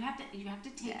right. Like you have to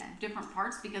take different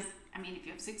parts, because I mean, if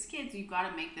you have 6 kids, you've got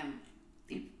to make them.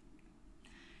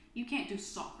 You can't do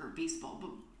soccer, baseball,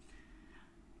 but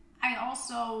I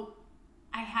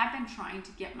have been trying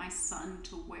to get my son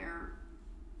to wear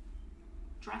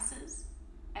dresses,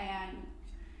 and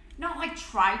not like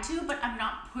try to, but I'm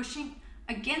not pushing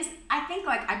against. I think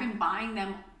like I've been buying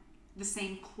them the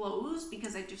same clothes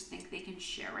because I just think they can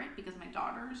share it, because my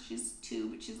daughter, she's 2,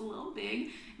 but she's a little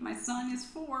big, and my son is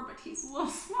 4, but he's a little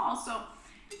small. So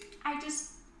I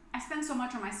spend so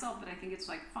much on myself that I think it's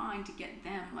like fine to get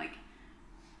them like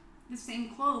the same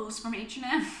clothes from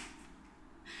H&M.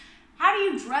 How do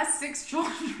you dress 6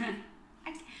 children?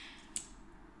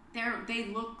 They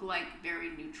look like very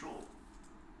neutral.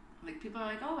 Like people are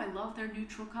like, oh, I love their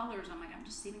neutral colors. I'm like, I'm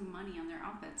just saving money on their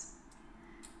outfits.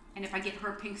 And if I get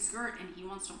her a pink skirt and he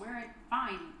wants to wear it,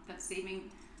 fine. That's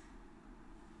saving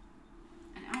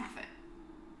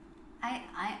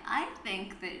I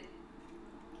think that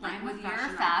like with your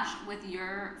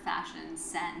fashion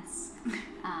sense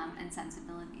and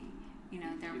sensibility,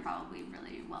 they're probably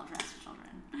really well-dressed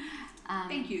children.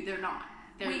 Thank you. They're not.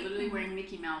 They're literally wearing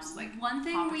Mickey Mouse like. One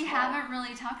thing we haven't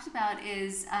really talked about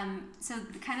is so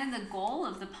kind of the goal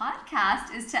of the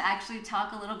podcast is to actually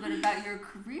talk a little bit about your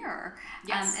career.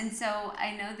 Yes. And so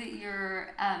I know that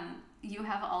you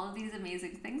have all of these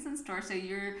amazing things in store. So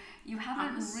you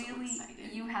haven't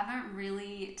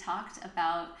really talked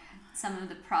about some of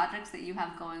the projects that you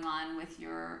have going on with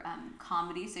your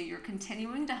comedy. So you're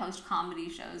continuing to host comedy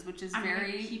shows, which is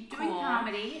very keep cool. doing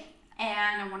comedy.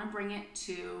 And I want to bring it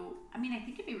to, I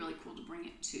think it'd be really cool to bring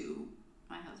it to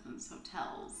my husband's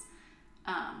hotels.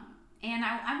 And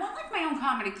I want like my own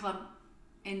comedy club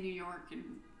in New York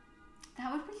and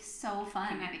that would be so fun.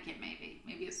 Connecticut maybe.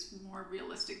 Maybe it's more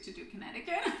realistic to do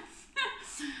Connecticut.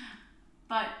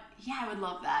 But yeah, I would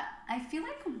love that. I feel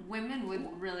like women would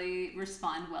really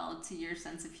respond well to your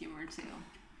sense of humor too.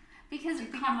 Because you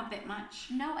come a bit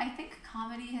much. No, I think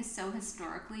comedy has so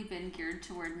historically been geared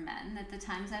toward men that the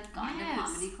times I've gone to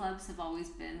comedy clubs have always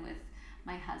been with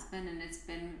my husband, and it's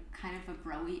been kind of a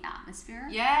bro-y atmosphere.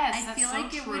 Yes, I feel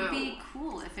like it would be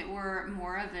cool if it were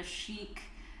more of a chic,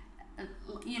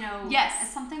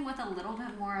 something with a little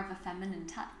bit more of a feminine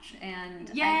touch.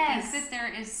 And I think that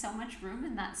there is so much room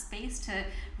in that space to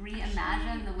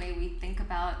reimagine the way we think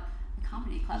about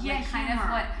comedy club, like kind of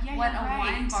what a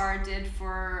wine bar did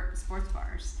for sports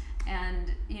bars,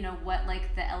 and what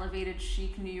like the elevated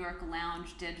chic New York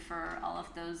lounge did for all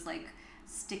of those like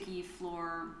sticky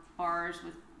floor bars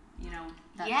with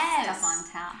that stuff on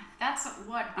tap. That's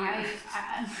what I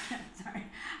sorry,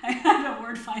 I had a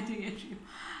word finding issue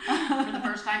for the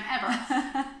first time ever.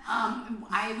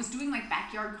 I was doing like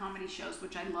backyard comedy shows,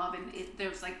 which I love, and it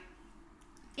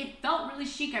felt really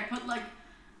chic. I put like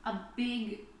a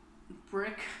big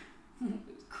brick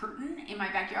curtain in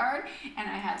my backyard, and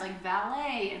I had like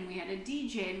valet, and we had a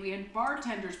DJ, and we had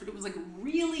bartenders, but it was like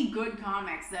really good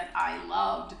comics that I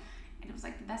loved, and it was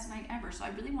like the best night ever. So I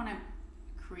really want to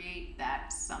create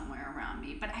that somewhere around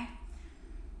me. But I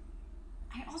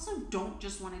also don't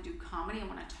just want to do comedy. I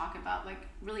want to talk about like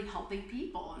really helping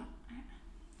people,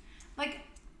 and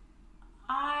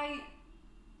I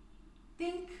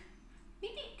think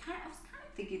maybe I was kind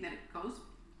of thinking that it goes.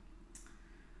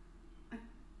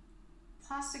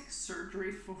 Plastic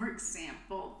surgery, for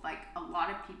example, like a lot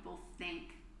of people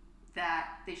think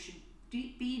that they should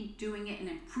be doing it and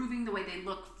improving the way they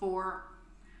look for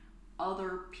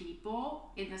other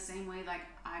people in the same way like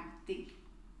I'm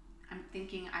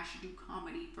thinking I should do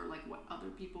comedy for like what other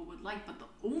people would like. But the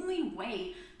only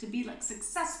way to be like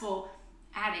successful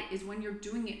at it is when you're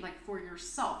doing it like for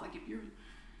yourself. Like if you're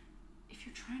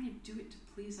trying to do it to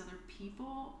please other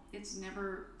people, it's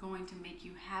never going to make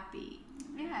you happy.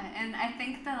 Yeah, and I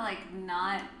think that like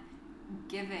not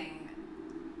giving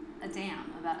a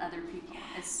damn about other people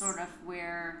is sort of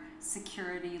where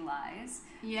security lies.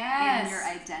 Yes. In your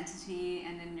identity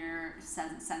and in your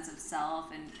sense of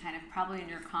self, and kind of probably in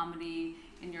your comedy,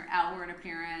 in your outward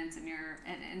appearance, and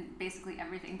and basically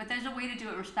everything. But there's a way to do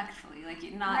it respectfally, like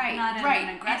not in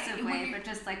an aggressive way, but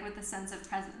just like with a sense of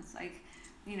presence, like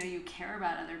you care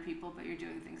about other people, but you're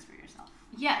doing things for yourself.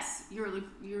 Yes, you're like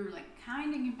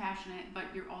kind and compassionate, but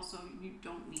you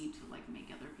don't need to like make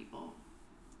other people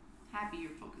happy.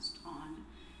 You're focused on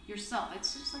yourself.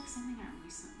 It's just like something I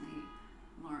recently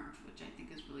learned, which I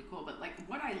think is really cool. But like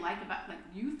what I like about like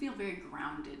you feel very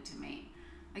grounded to me.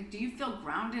 Like, do you feel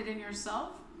grounded in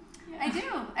yourself? Yeah. I do.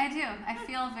 I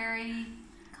feel very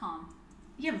calm.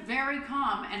 Yeah, very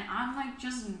calm, and I'm like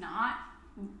just not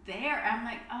there. I'm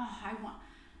like,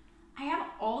 I have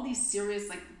all these serious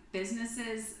like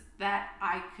businesses that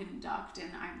I conduct,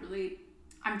 and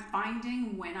I'm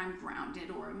finding when I'm grounded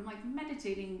or I'm like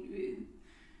meditating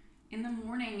in the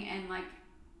morning and like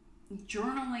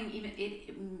journaling, even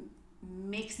it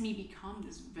makes me become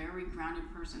this very grounded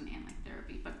person, and like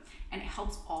therapy, and it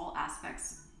helps all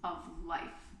aspects of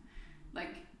life.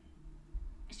 Like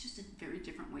it's just a very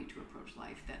different way to approach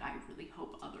life that I really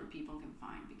hope other people can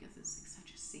find, because it's like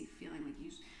such a safe feeling. Like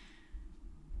you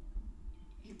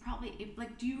probably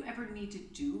like, do you ever need to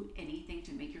do anything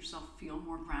to make yourself feel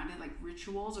more grounded, like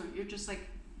rituals, or you're just like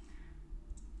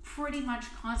pretty much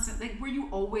constant? Like, were you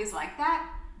always like that?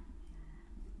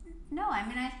 No, I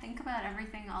mean, I think about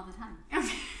everything all the time.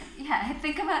 Yeah, I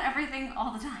think about everything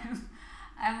all the time.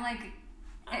 I'm like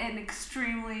an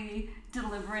extremely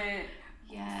deliberate,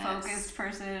 focused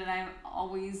person, and I'm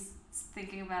always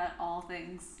thinking about all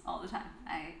things all the time.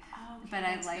 I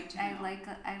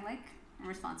like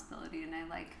responsibility, and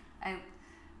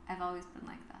I've always been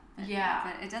like that.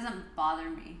 But it doesn't bother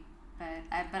me.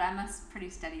 but I'm a pretty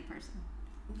steady person.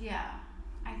 Yeah,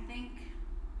 I think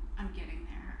I'm getting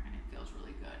there, and it feels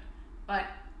really good. But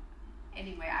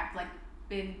anyway,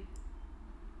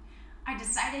 I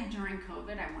decided during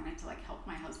COVID I wanted to help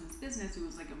my husband's business, who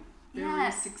was a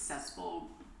very successful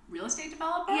real estate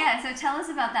developer. Yeah, so tell us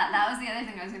about that. That was the other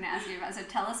thing I was going to ask you about. So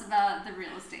tell us about the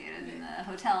real estate and the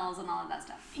hotels and all of that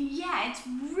stuff. Yeah, it's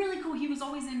really cool. He was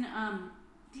always in,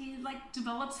 he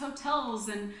develops hotels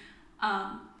and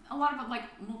a lot of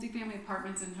multifamily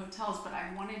apartments and hotels, but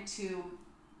I wanted to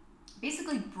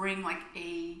basically bring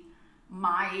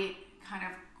my kind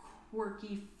of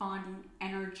quirky, fun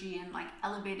energy and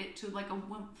elevate it to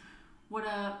what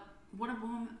a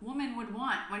woman would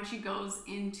want when she goes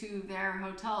into their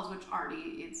hotels, which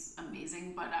already is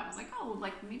amazing. But I was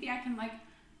maybe I can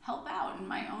help out in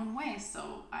my own way.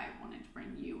 So I wanted to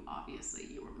bring you. Obviously,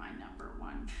 you were my number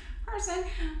one person.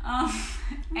 Oh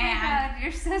my God,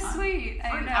 you're so sweet.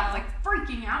 I know. I was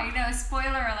freaking out. I know. Spoiler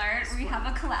alert: we have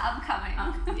a collab coming.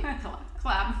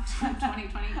 Collab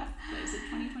 2020. Is it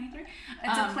 2023?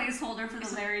 It's a placeholder for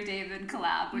the Larry David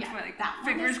collab, which we're that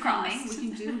fingers crossed. We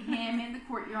can do him in the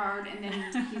courtyard, and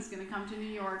then he's gonna come to New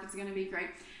York. It's gonna be great.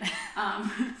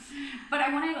 But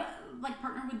I want to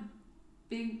partner with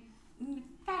big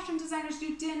fashion designers,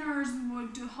 do dinners,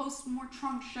 and do host more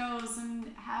trunk shows,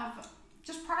 and have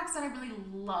just products that I really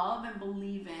love and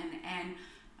believe in, and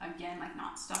again,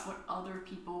 not stuff what other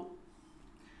people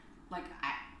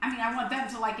I mean, I want them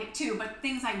to like it too, but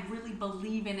things I really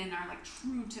believe in and are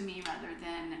true to me, rather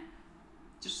than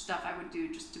just stuff I would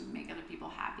do just to make other people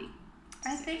happy.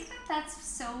 I think that's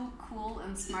so cool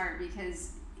and smart,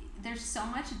 because there's so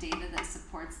much data that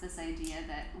supports this idea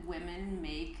that women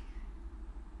make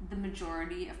the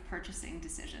majority of purchasing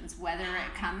decisions, whether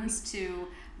it comes to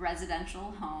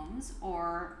residential homes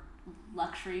or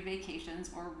luxury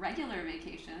vacations or regular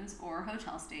vacations or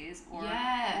hotel stays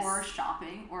or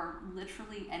shopping or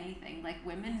literally anything.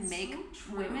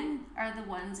 Women are the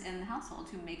ones in the household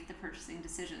who make the purchasing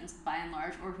decisions by and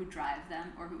large, or who drive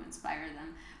them or who inspire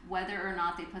them, whether or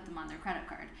not they put them on their credit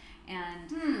card. And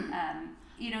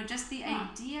just the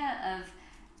idea of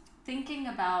thinking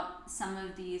about some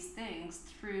of these things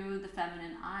through the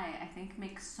feminine eye, I think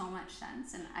makes so much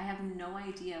sense, and I have no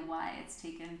idea why it's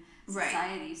taken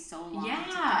society so long to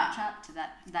catch up to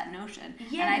that notion.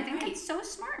 Yeah, and I think it's so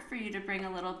smart for you to bring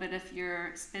a little bit of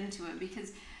your spin to it,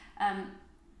 because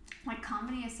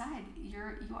comedy aside, you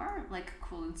are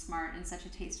cool and smart and such a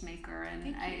tastemaker,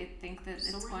 and I think that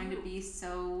it's going to be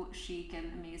so chic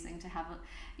and amazing to have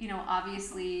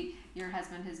obviously your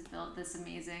husband has built this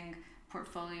amazing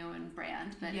portfolio and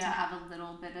brand, but to have a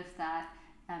little bit of that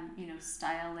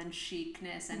style and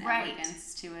chicness and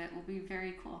elegance to it will be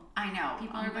very cool. I know.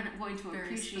 People are going to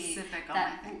appreciate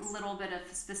that little bit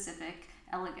of specific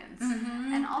elegance.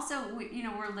 Mm-hmm. And also,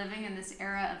 we're living in this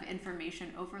era of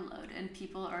information overload, and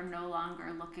people are no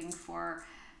longer looking for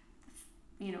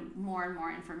more and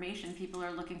more information. People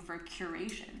are looking for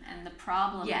curation, and the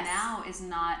problem now is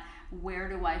not where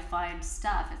do I find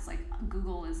stuff. It's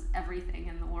Google is everything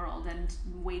in the world and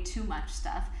way too much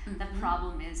stuff. Mm-hmm. The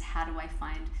problem is, how do I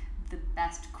find the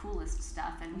best, coolest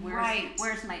stuff, and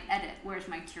where's my edit, where's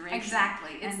my curation?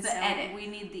 Exactly, it's the edit. We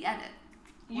need the edit.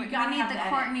 We need the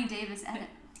Courtney Davis edit.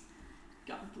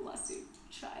 God bless you,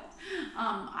 child.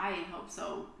 I hope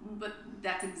so, but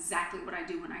that's exactly what I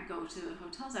do when I go to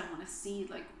hotels. I want to see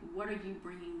what are you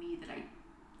bringing me that I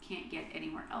can't get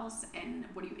anywhere else, and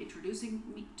what are you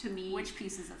introducing to me? Which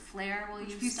pieces of flair will you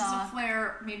stock? Which pieces of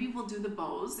flair? Maybe we'll do the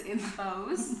bows in the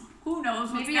bows. Who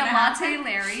knows? Maybe a latte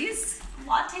Larry's.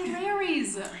 Latte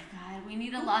Larry's. Oh my God, we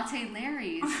need a latte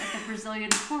Larry's at the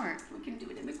Brazilian port. We can do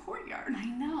it in the courtyard. I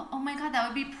know. Oh my God, that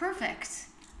would be perfect.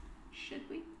 Should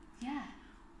we? Yeah.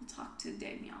 We'll talk to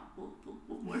Danielle.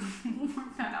 We'll work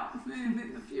that out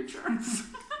in the future.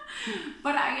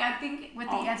 But I think with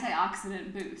the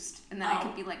antioxidant boost, and then I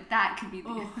could be that could be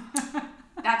the.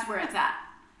 That's where it's at.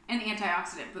 An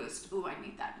antioxidant boost. Ooh, I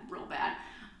need that real bad.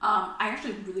 I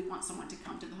actually really want someone to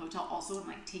come to the hotel also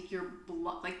and take your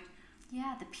blood,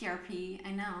 Yeah, the PRP.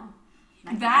 I know.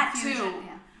 That too.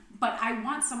 Yeah. But I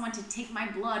want someone to take my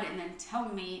blood and then tell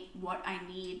me what I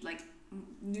need,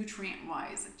 nutrient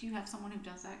wise. Do you have someone who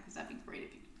does that? Because that'd be great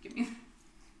if you could give me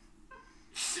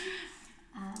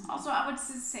that. Also, I would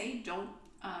say don't,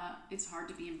 it's hard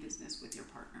to be in business with your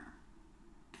partner.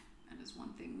 That is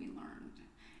one thing we learned.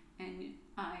 And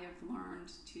I have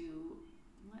learned to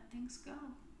let things go.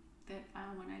 That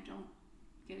when I don't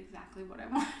get exactly what I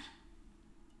want.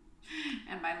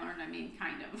 And by learn, I mean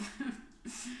kind of.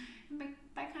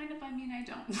 By kind of, I mean I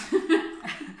don't.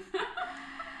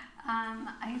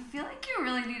 I feel like you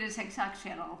really need a TikTok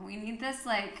channel. We need this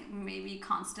maybe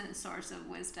constant source of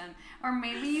wisdom, or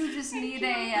maybe you just need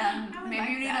a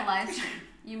live stream.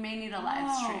 You may need a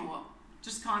live stream.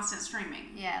 Just constant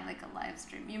streaming. Yeah, like a live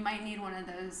stream. You might need one of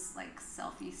those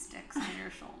selfie sticks on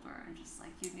your shoulder, and just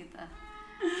you need the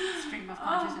stream of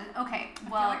consciousness. Okay,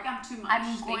 well, I feel like I'm too much.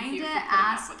 I'm going to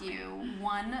ask you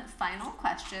one final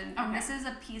question. Okay. And this is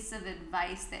a piece of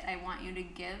advice that I want you to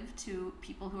give to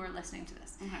people who are listening to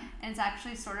this. Okay. And it's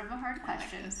actually sort of a hard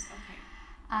question. I like this.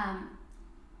 Okay.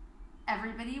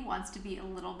 Everybody wants to be a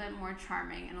little bit more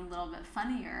charming and a little bit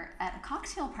funnier at a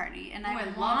cocktail party. And I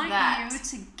want you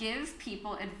to give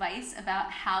people advice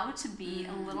about how to be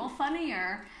a little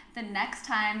funnier the next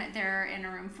time they're in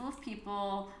a room full of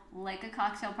people, like a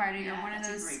cocktail party or one of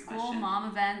those school mom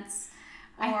events,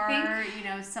 or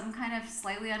some kind of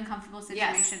slightly uncomfortable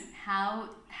situation. Yes.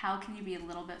 How can you be a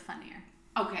little bit funnier?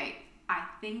 Okay, I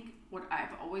think what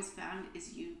I've always found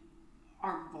is you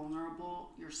are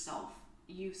vulnerable yourself.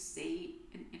 You say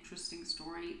an interesting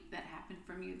story that happened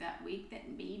from you that week that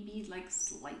may be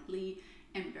slightly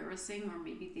embarrassing, or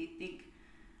maybe they think.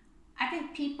 I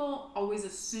think people always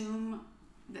assume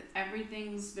that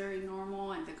everything's very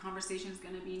normal and the conversation is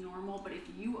going to be normal, but if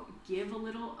you give a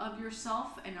little of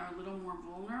yourself and are a little more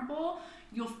vulnerable,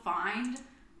 you'll find,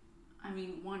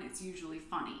 one, it's usually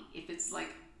funny. If it's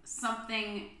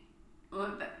something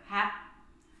that happened,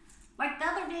 the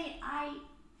other day, I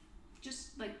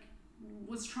just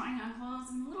was trying on clothes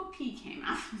and a little pee came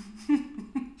out.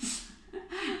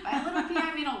 By a little pee,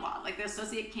 I mean a lot. The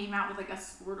associate came out with a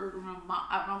squirter and a mop,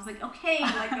 and I was like, okay,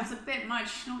 that's a bit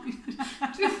much. Don't do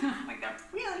that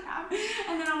really happened.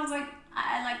 And then I was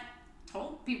I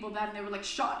told people that, and they were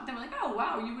shocked. They were oh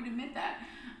wow, you would admit that.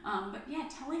 But yeah,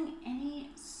 telling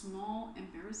any small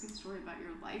embarrassing story about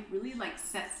your life really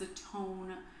sets the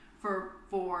tone for.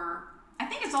 I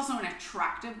think it's also an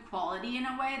attractive quality in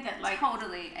a way that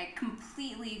Totally. I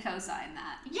completely co-sign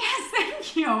that. Yes,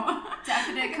 thank you.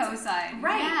 Definite co-sign.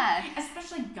 Right. Yeah.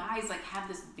 Especially guys have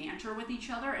this banter with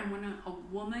each other, and when a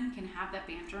woman can have that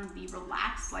banter and be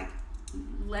relaxed, let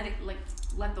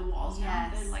the walls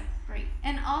down. They're great.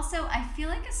 And also I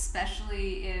feel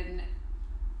especially in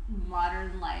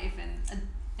modern life and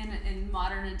in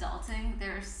modern adulting,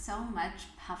 there's so much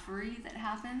puffery that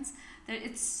happens that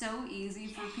it's so easy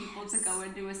for people to go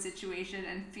into a situation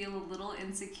and feel a little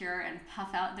insecure and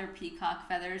puff out their peacock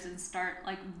feathers and start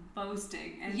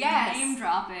boasting and name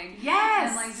dropping.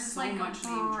 Yes. And just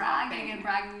bragging and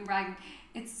bragging.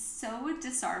 It's so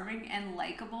disarming and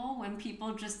likable when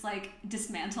people just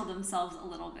dismantle themselves a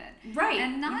little bit. Right.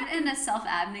 And not in a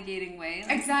self-abnegating way.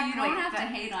 Exactly. You don't have to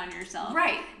hate on yourself.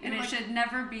 Right. And it should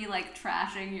never be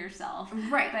trashing yourself.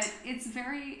 Right. But it's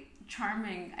very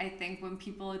charming, I think, when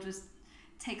people just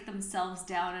take themselves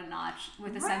down a notch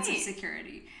with a sense of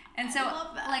security. And so,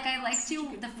 I liked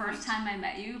you the first time I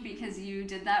met you because you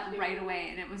did that right away,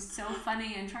 and it was so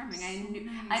funny and charming.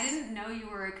 I didn't know you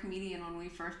were a comedian when we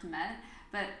first met,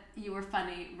 but you were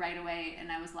funny right away,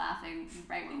 and I was laughing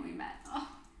right when we met.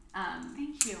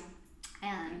 Thank you.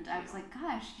 And I was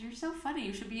gosh, you're so funny.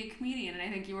 You should be a comedian. And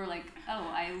I think you were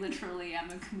I literally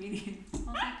am a comedian. I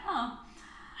was oh.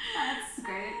 That's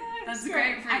great. That's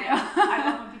great for you.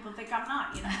 I love when people think I'm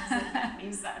not, so that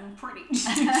means that I'm pretty.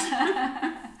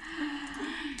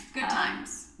 Good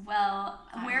times. Well,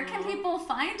 where can people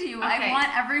find you? Okay. I want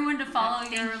everyone to follow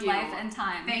your life and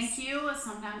times. Thank you.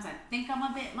 Sometimes I think I'm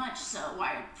a bit much, so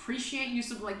I appreciate you.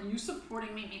 You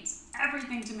supporting me means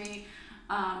everything to me.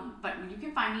 But you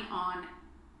can find me on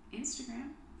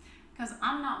Instagram. Because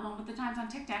I'm not one with the times on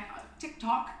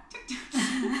TikTok.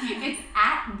 It's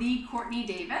at the Courtney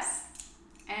Davis.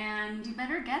 And you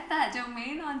better get that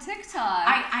domain on TikTok.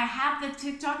 I have the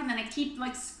TikTok, and then I keep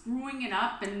screwing it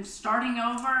up and starting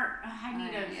over. I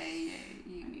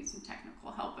need some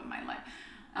technical help in my life.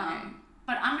 Okay.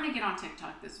 But I'm gonna get on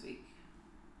TikTok this week.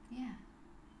 Yeah.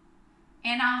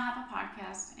 And I'll have a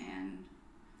podcast and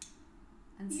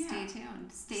stay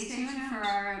tuned. Stay tuned for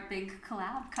our big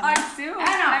collab coming soon.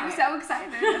 I'm so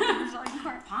excited.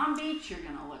 Palm Beach, you're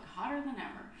gonna look hotter than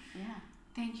ever. Yeah.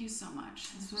 Thank you so much.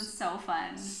 This was so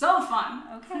fun. So fun.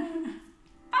 Okay.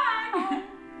 Bye.